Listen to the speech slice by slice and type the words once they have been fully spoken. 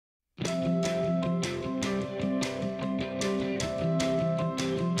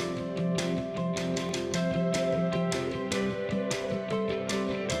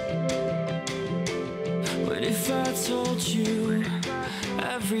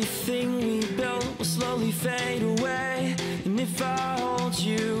Everything we built will slowly fade away. And if I hold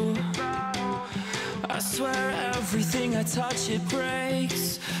you, I swear everything I touch, it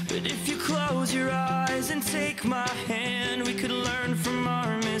breaks. But if you close your eyes and take my hand, we could learn from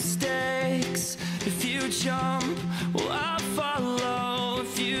our mistakes. If you jump, well, I'll follow.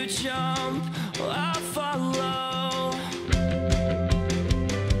 If you jump, well, I'll follow.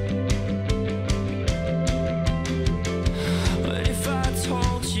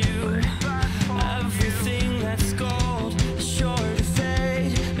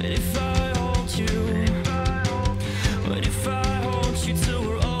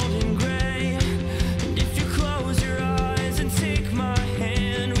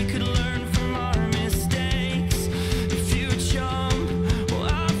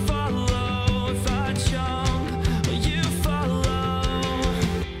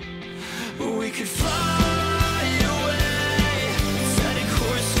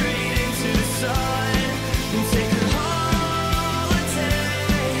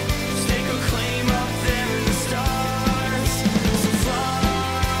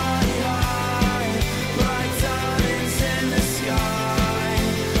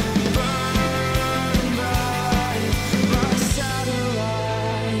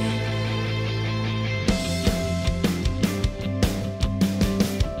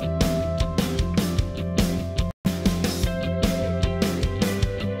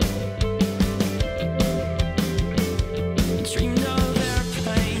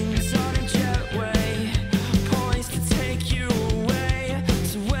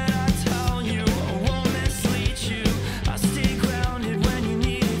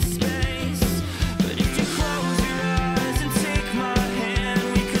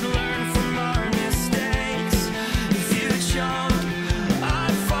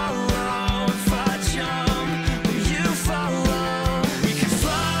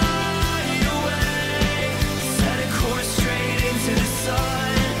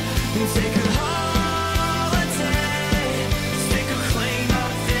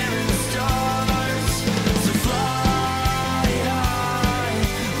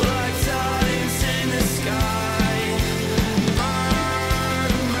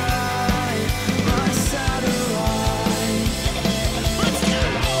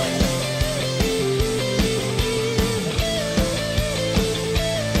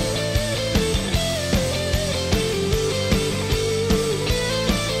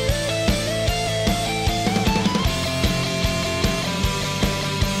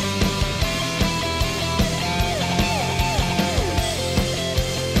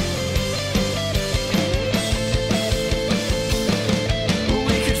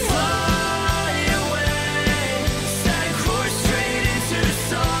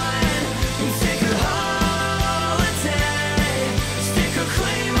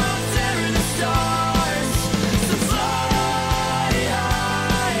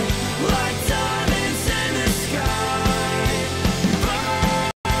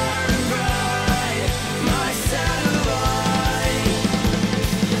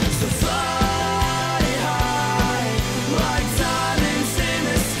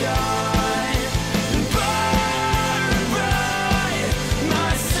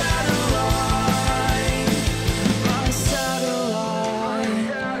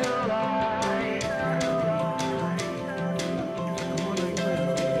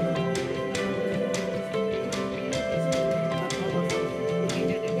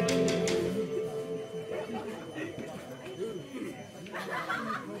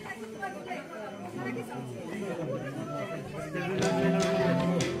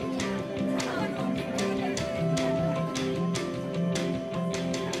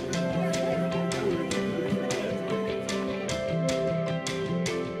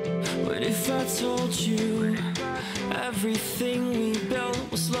 What if I told you everything we built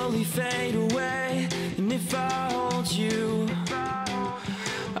will slowly fade away? And if I hold you,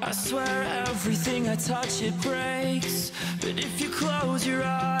 I swear everything I touch, it breaks. But if you close your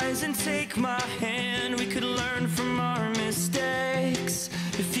eyes and take my hand, we could learn from our mistakes.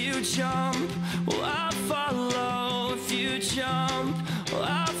 If you jump, well, I'll follow. If you jump, well,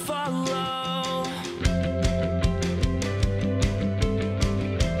 I'll follow.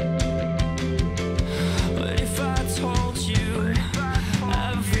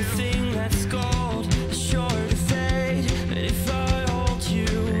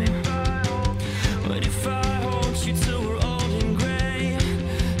 Till we're old and gray,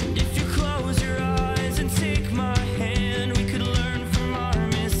 and if you close your eyes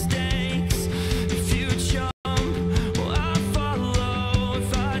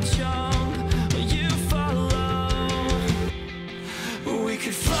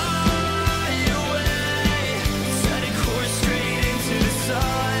could fly away, set a course straight into the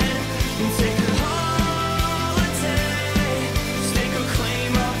sun, and take a holiday, stake a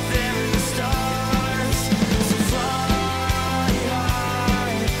claim up there in the stars. So fly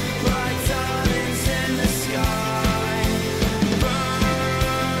high, like diamonds in the sky,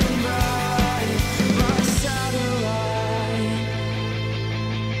 burn bright, my satellite.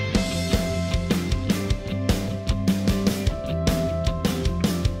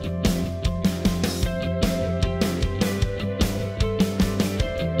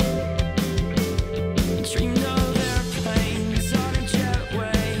 Dreamed of airplanes on a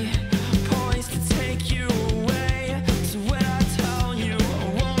jetway, poised to take you away. So when I tell you I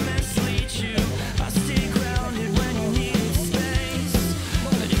won't mislead you, I stay grounded when you need space.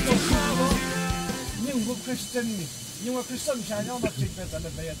 But if you close nhưng vô Christian ni nhưng mà Christian cha nhau nó chỉ biết là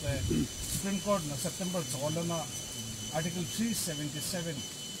bây giờ Supreme Court nó September cho nó Article 377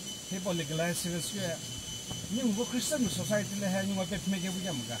 he bol legalize service cái nhưng vô Christian society là hay nhưng mà biết mấy cái bây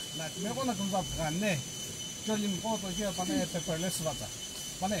giờ mà là mấy con nó cũng gặp gan nè cho nên có tôi kia bạn này paperless vậy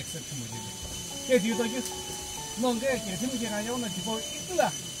bạn này accept không được cái điều đó chứ nó cái thêm cái nhau nó chỉ có ít là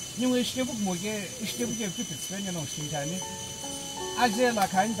nhưng mà cái book một cái cái cái nó sinh ra nè aje là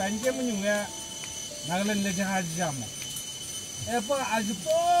khai bạn cái mà nhưng mà Nagaland le jaha jamu. Apa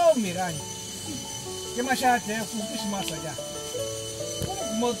ajupo miran. Kemasha te fukis masaja.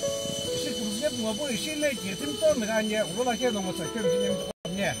 Mo sikuzep mo bo shile ke timto miran ye urola ke no mo sa kem jinem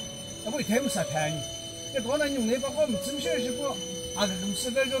ne. Abu tem sa tan. Ke dona nyung ne ba ko msimshe shipo aga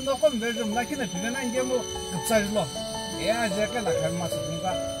gumsebe jo no ko mbejo mlakina pigana nge mo gupsajlo. E aje ka la kan masa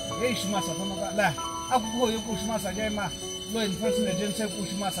kunga. E shmasa tono ga la. Aku ko yo ku shmasa ja ma. Law enforcement agency ku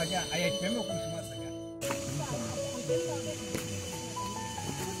shmasa ja ayat peme ku shmasa ja.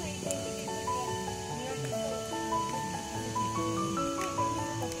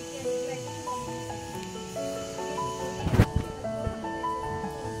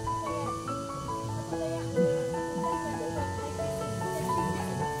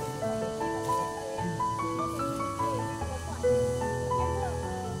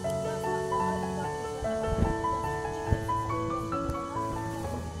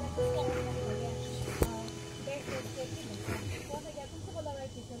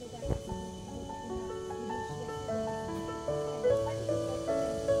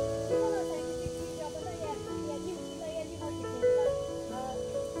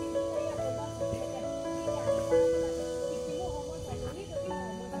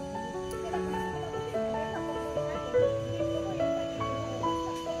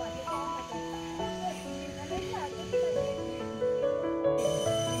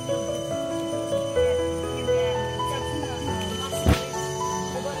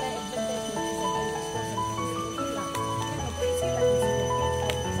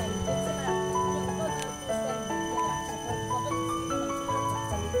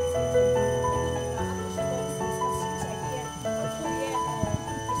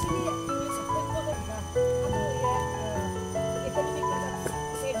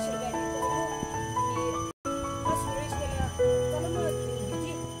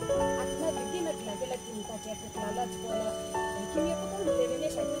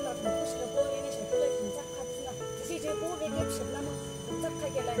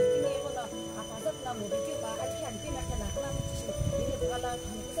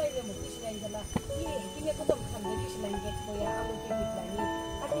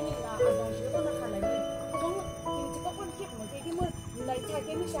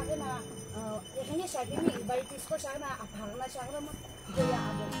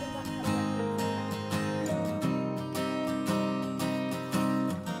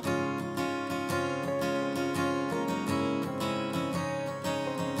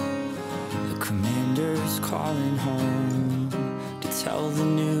 Commander's calling home to tell the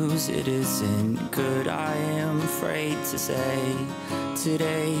news it isn't good. I am afraid to say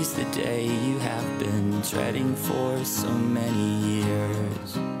today's the day you have been dreading for so many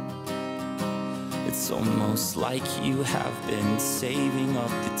years. It's almost like you have been saving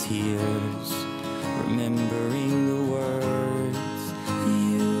up the tears, remembering the words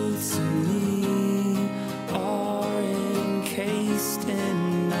you to me are encased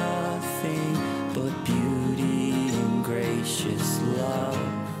in nothing but beauty and gracious love.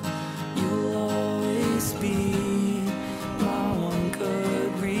 You'll always be my one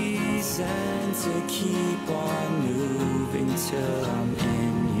good reason to keep on moving till I'm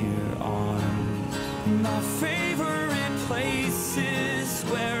in your arms. My favorite place is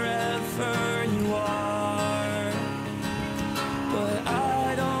wherever you are, but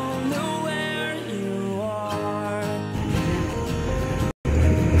I don't know where you are.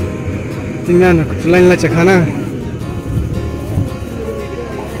 tingnan lain lah cakana.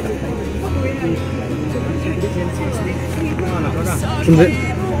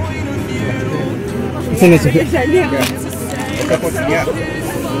 Sini sini.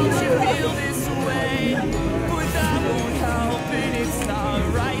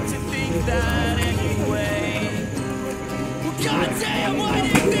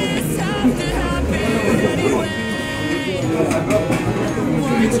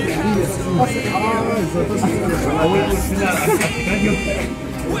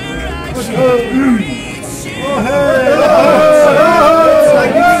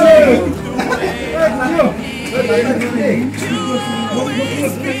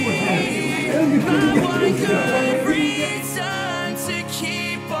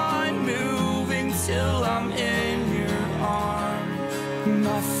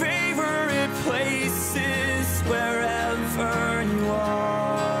 My favorite place is wherever you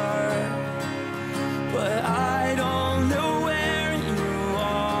are, but I don't know where you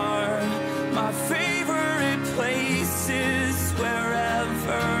are. My favorite place is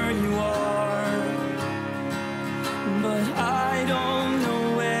wherever you are, but I don't know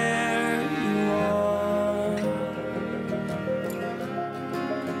where you are.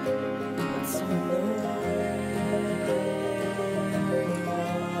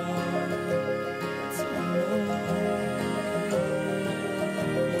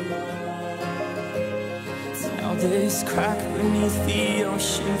 But I know this crack beneath the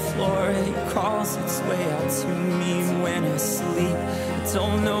ocean floor, it crawls its way out to me when I sleep. I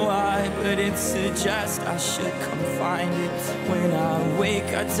don't know why, but it suggests I should come find it. When I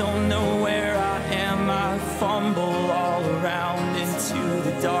wake, I don't know where I am. I fumble all around into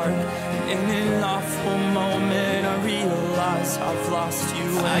the dark. In an awful moment, I realize I've lost you.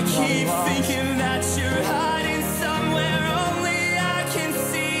 I keep thinking that you're hiding somewhere only I can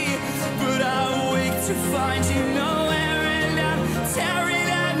see, but I wake to find you nowhere, and I'm tearing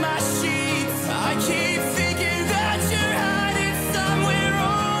at my sheets. I keep thinking that you're hiding somewhere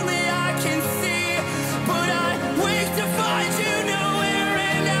only I can see, but I wake to find you nowhere,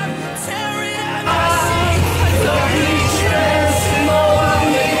 and I'm tearing at my sheets. I don't need stress more.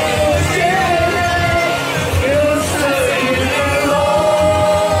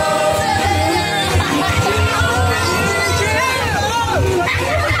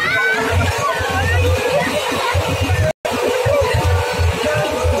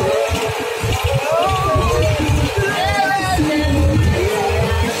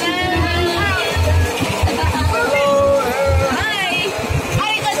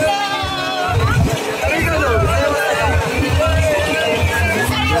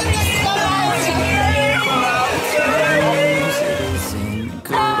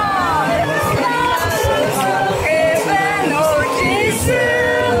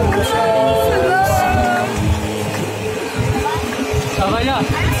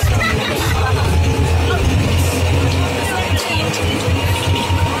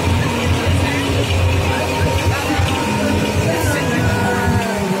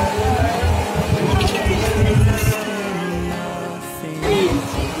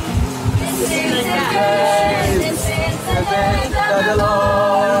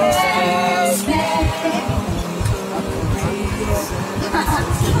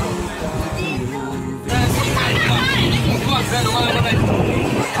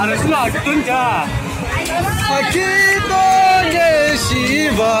 Aquí donde se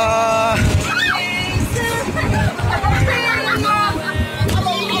va.